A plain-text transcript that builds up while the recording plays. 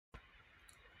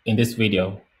In this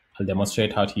video, I'll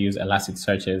demonstrate how to use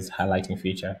Elasticsearch's highlighting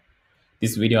feature.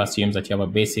 This video assumes that you have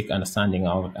a basic understanding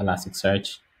of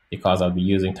Elasticsearch because I'll be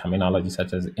using terminology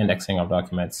such as indexing of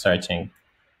documents, searching,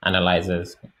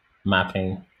 analyzers,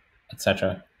 mapping,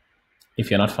 etc. If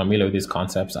you're not familiar with these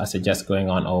concepts, I suggest going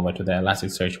on over to the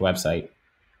Elasticsearch website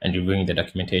and reviewing the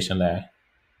documentation there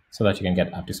so that you can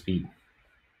get up to speed.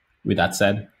 With that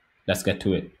said, let's get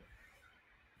to it.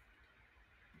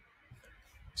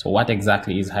 So what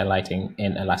exactly is highlighting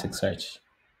in Elasticsearch?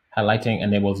 Highlighting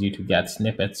enables you to get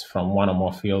snippets from one or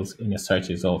more fields in your search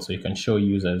results so you can show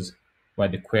users where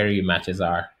the query matches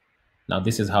are. Now,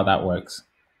 this is how that works.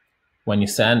 When you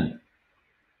send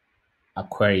a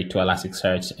query to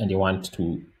Elasticsearch and you want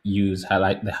to use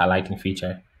the highlighting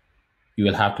feature, you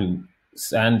will have to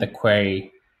send the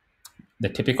query, the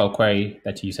typical query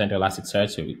that you send to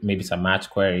Elasticsearch. So maybe it's a match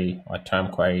query or a term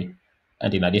query.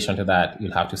 And in addition to that,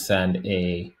 you'll have to send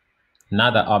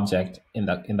another object in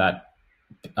that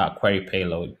query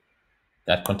payload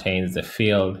that contains the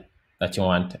field that you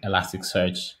want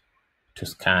Elasticsearch to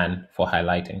scan for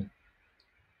highlighting.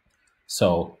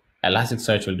 So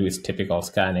Elasticsearch will do its typical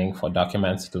scanning for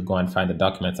documents. It will go and find the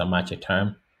documents that match a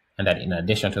term. And then in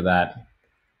addition to that,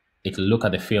 it will look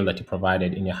at the field that you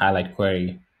provided in your highlight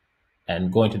query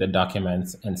and go into the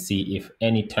documents and see if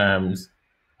any terms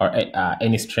or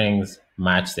any strings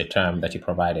match the term that you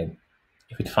provided.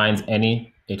 If it finds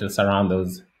any, it will surround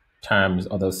those terms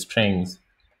or those strings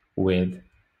with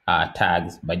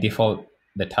tags. By default,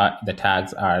 the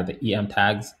tags are the EM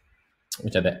tags,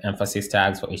 which are the emphasis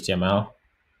tags for HTML.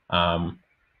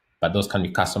 But those can be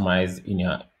customized in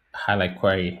your highlight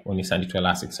query when you send it to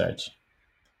Elasticsearch.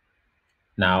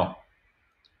 Now,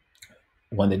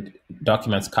 when the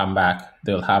documents come back,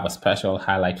 they'll have a special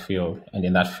highlight field. And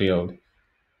in that field,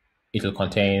 it will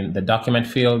contain the document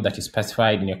field that you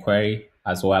specified in your query,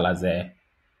 as well as the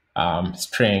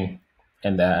string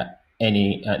and the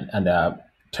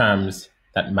terms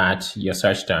that match your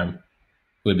search term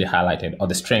will be highlighted, or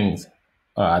the strings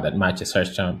that match your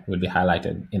search term will be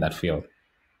highlighted in that field.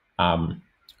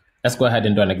 Let's go ahead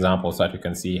and do an example so that we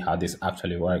can see how this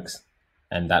actually works,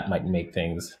 and that might make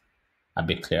things a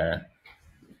bit clearer.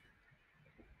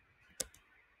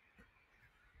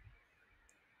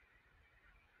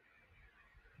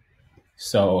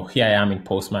 So here I am in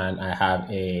Postman. I have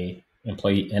a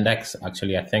employee index.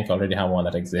 Actually, I think I already have one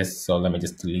that exists. So let me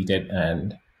just delete it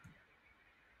and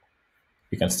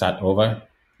we can start over.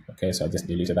 Okay, so I just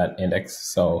deleted that index.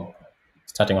 So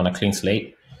starting on a clean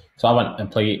slate. So I have an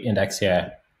employee index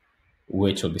here,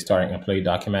 which will be storing employee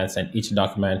documents, and each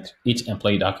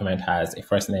employee document has a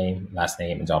first name, last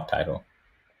name, and job title.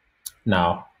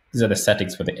 Now, these are the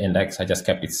settings for the index. I just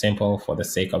kept it simple for the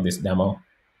sake of this demo.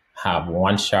 Have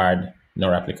one shard, no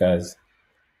replicas.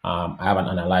 I have an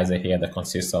analyzer here that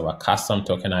consists of a custom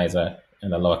tokenizer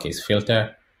and a lowercase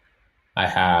filter. I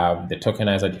have the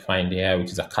tokenizer defined here,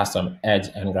 which is a custom edge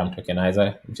ngram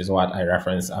tokenizer, which is what I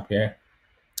reference up here.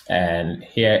 And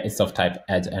here it's of type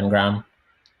edge ngram.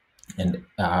 And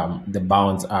the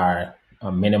bounds are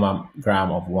a minimum gram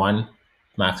of 1,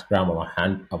 max gram of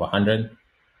 100.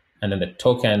 And then the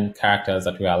token characters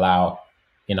that we allow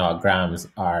in our grams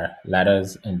are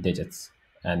letters and digits.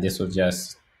 And this was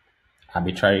just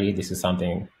arbitrary. This is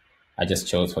something I just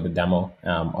chose for the demo.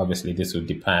 Obviously, this would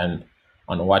depend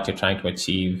on what you're trying to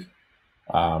achieve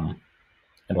and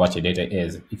what your data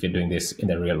is if you're doing this in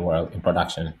the real world, in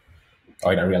production,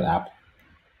 or in a real app.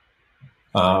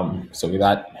 So with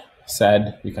that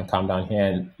said, we can come down here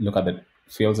and look at the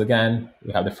fields again.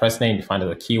 We have the first name defined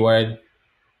as a keyword,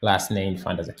 last name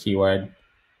defined as a keyword,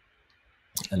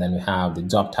 and then we have the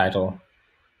job title,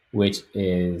 which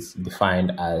is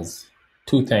defined as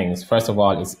two things. First of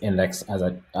all, it's indexed as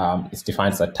it's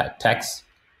defined as a type text,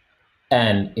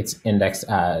 and it's indexed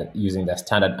using the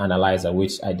standard analyzer,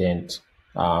 which I didn't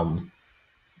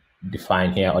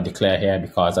define here or declare here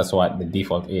because that's what the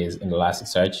default is in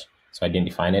Elasticsearch. So I didn't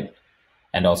define it.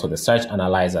 And also the search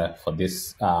analyzer for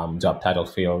this job title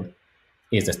field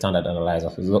is the standard analyzer.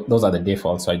 So those are the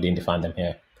defaults, so I didn't define them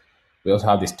here. We also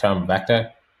have this term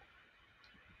vector,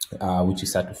 which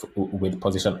is set with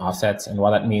position offsets. And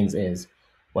what that means is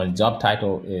when job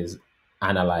title is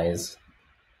analyzed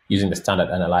using the standard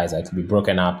analyzer, it will be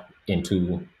broken up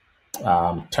into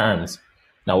terms.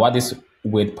 Now, what this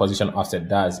with position offset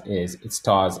does is it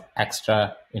stores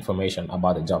extra information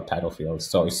about the job title field.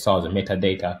 So it stores the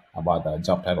metadata about the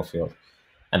job title field.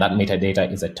 And that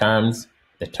metadata is the terms,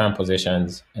 the term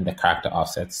positions, and the character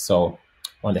offsets. So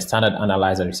when the standard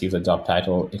analyzer receives a job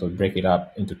title, it will break it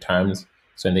up into terms.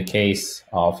 So in the case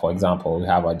of, for example, we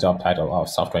have a job title of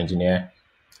software engineer,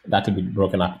 that will be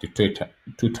broken up into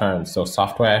two terms. So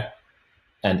software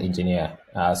and engineer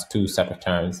as two separate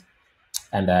terms.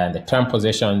 And then the term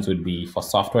positions would be for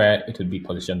software, it would be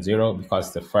position 0 because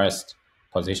it's the first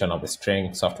position of the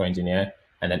string software engineer.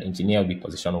 And then engineer would be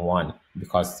position 1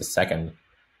 because it's the second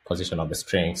position of the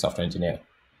string software engineer.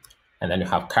 And then you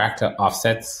have character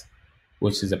offsets,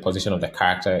 which is the position of the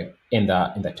character in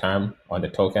the term or the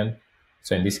token.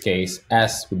 So in this case,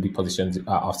 S would be position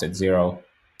offset 0,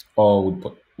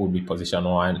 O would be position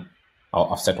 1,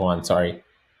 or offset 1, sorry.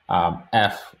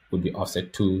 F would be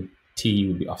offset 2, T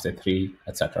would be offset 3,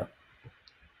 etc.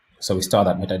 So we store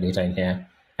that metadata in here,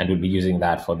 and we'll be using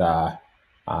that for the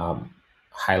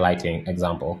highlighting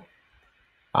example.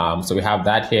 So we have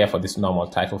that here for this normal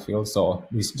title field. So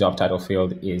this job title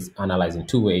field is analyzed in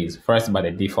two ways. First, by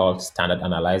the default standard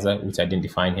analyzer, which I didn't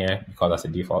define here because that's a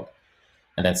default.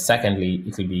 And then secondly,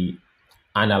 it will be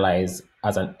analyzed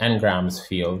as an n-grams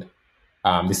field.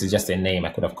 This is just a name. I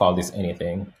could have called this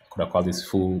anything. I could have called this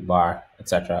foo, bar,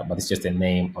 etc. But it's just a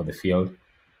name of the field.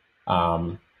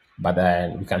 But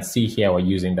then we can see here we're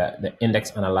using the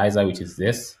index analyzer, which is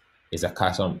this, is a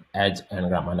custom edge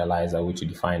n-gram analyzer, which we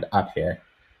defined up here.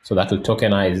 So that will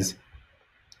tokenize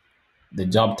the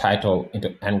job title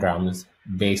into n-grams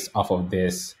based off of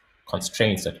this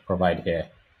constraints that we provide here.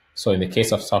 So in the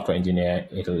case of software engineer,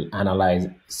 it will analyze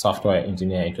software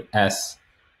engineer into S,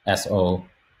 SO,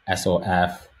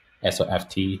 SOF,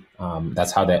 SOFT.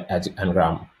 That's how the edge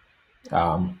n-gram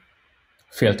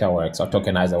filter works or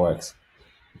tokenizer works.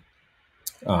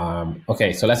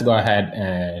 Okay, so let's go ahead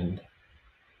and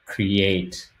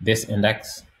create this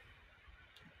index.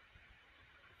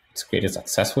 It's created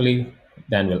successfully.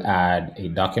 Then we'll add a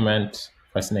document,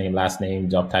 first name, last name,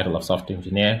 job title of software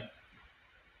engineer.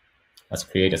 That's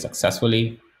created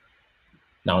successfully.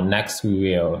 Now next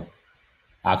we will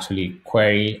actually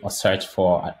query or search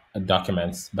for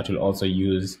documents, but we'll also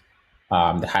use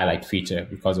the highlight feature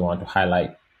because we want to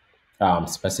highlight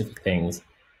specific things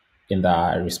in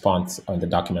the response on the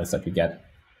documents that we get.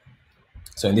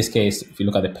 So in this case, if you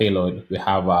look at the payload, we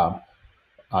have a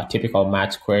typical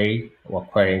match query. We're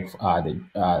querying,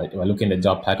 we're looking at the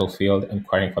job title field and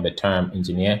querying for the term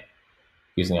engineer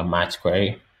using a match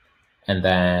query. And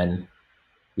then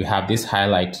we have this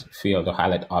highlight field or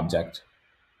highlight object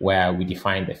where we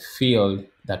define the field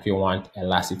that we want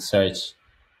Elasticsearch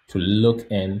to look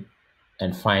in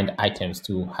and find items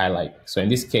to highlight. So in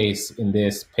this case, in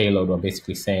this payload, we're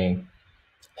basically saying,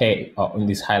 hey, or in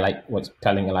this highlight, we're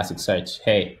telling Elasticsearch,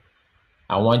 hey,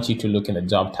 I want you to look in the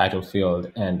job title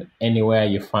field, and anywhere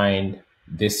you find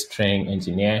this string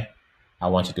engineer, I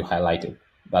want you to highlight it.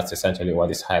 That's essentially what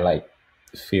this highlight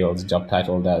field's job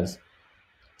title does.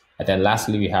 And then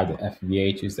lastly, we have the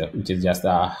FVH, which is just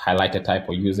a highlighter type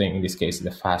we're using. In this case,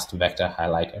 the fast vector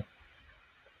highlighter.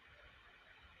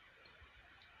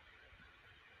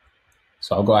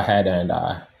 So I'll go ahead and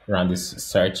run this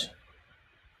search.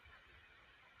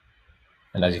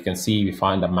 And as you can see, we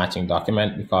found a matching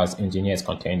document because engineer is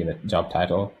contained in the job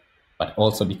title, but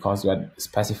also because we had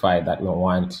specified that we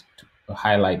want to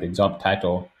highlight the job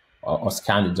title or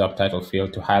scan the job title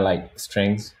field to highlight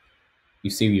strings. You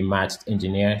see we matched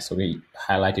engineer, so we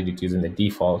highlighted it using the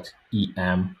default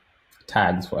EM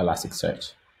tags for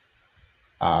Elasticsearch.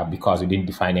 Because we didn't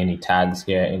define any tags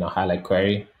here in our highlight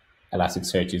query,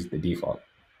 Elasticsearch is the default.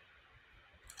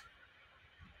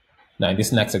 Now in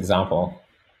this next example,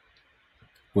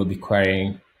 we'll be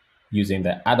querying using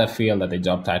the other field that the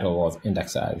job title was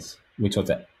indexed as, which was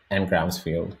the n-grams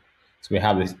field. So we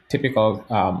have this typical,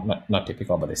 not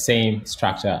typical, but the same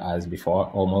structure as before,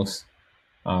 almost.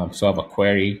 So we have a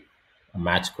query, a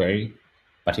match query,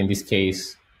 but in this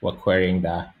case, we're querying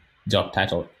the job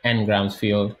title n-grams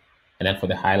field. And then for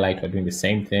the highlight, we're doing the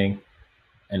same thing.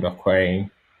 And we're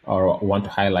querying or want to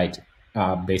highlight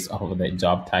based off of the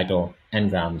job title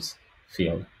n-grams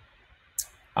field.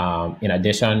 In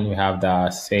addition, we have the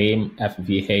same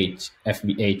FVH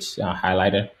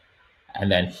highlighter. And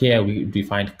then here we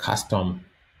defined custom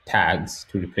tags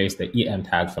to replace the EM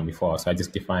tags from before. So I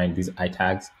just defined these I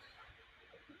tags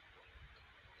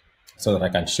so that I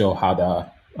can show how the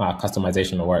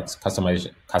customization works,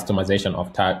 customization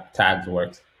of tags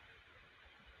works.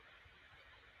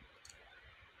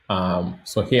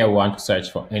 So here we want to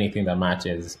search for anything that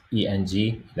matches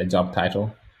ENG, the job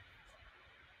title.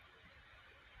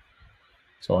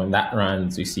 So when that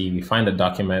runs, you see we find the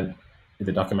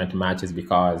document matches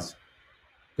because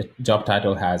the job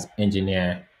title has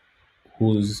engineer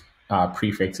whose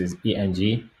prefix is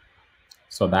ENG.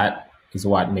 So that is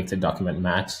what makes the document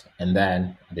match. And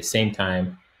then at the same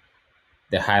time,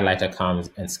 the highlighter comes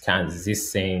and scans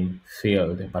this same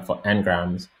field, but for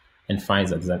n-grams, and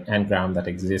finds that there's an n-gram that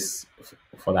exists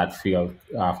for that field,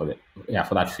 for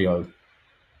that field,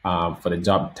 for the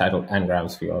job title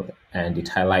n-grams field, and it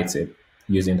highlights it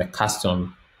using the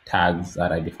custom tags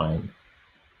that I defined.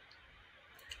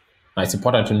 Now, it's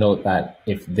important to note that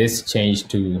if this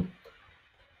changed to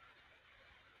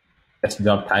this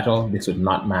job title, this would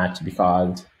not match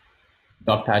because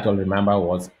job title, remember,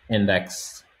 was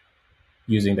indexed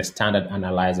using the standard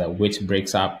analyzer, which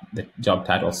breaks up the job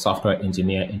title software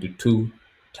engineer into two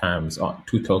terms or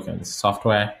two tokens,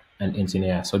 software and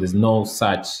engineer. So there's no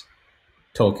such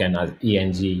token as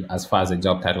ENG as far as the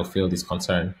job title field is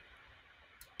concerned.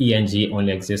 ENG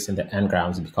only exists in the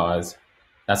n-grams because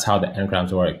that's how the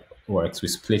n-grams works. We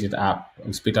split it up.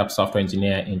 We split up software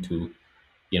engineer into,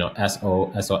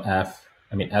 SO, SOF.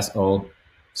 Into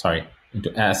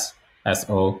S,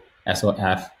 SO,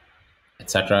 SOF,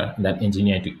 etc. And then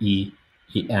engineer into E,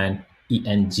 EN,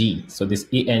 ENG. So this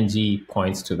ENG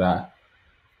points to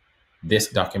this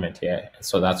document here.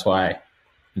 So that's why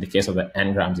in the case of the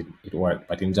n-grams, it worked.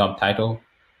 But in job title,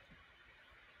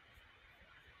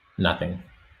 nothing,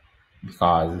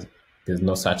 because there's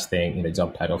no such thing in the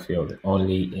job title field,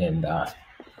 only in the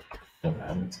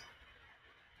n-grams.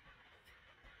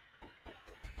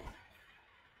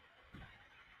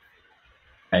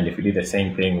 And if we do the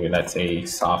same thing with, let's say,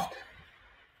 soft,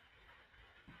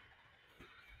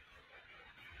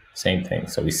 same thing.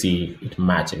 So we see it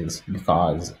matches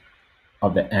because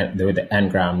of the way the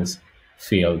n-grams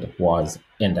field was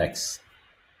indexed.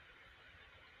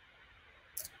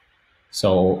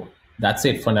 So that's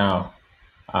it for now.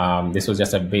 This was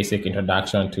just a basic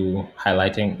introduction to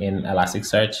highlighting in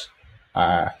Elasticsearch.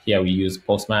 Here we use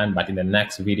Postman, but in the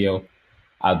next video,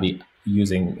 I'll be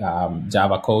using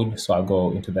Java code. So I'll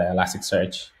go into the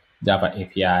Elasticsearch Java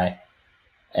API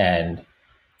and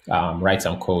write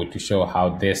some code to show how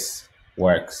this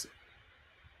works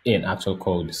in actual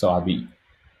code. So I'll be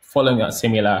following a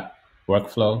similar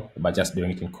workflow, but just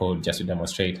doing it in code just to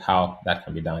demonstrate how that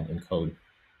can be done in code.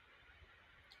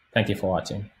 Thank you for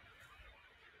watching.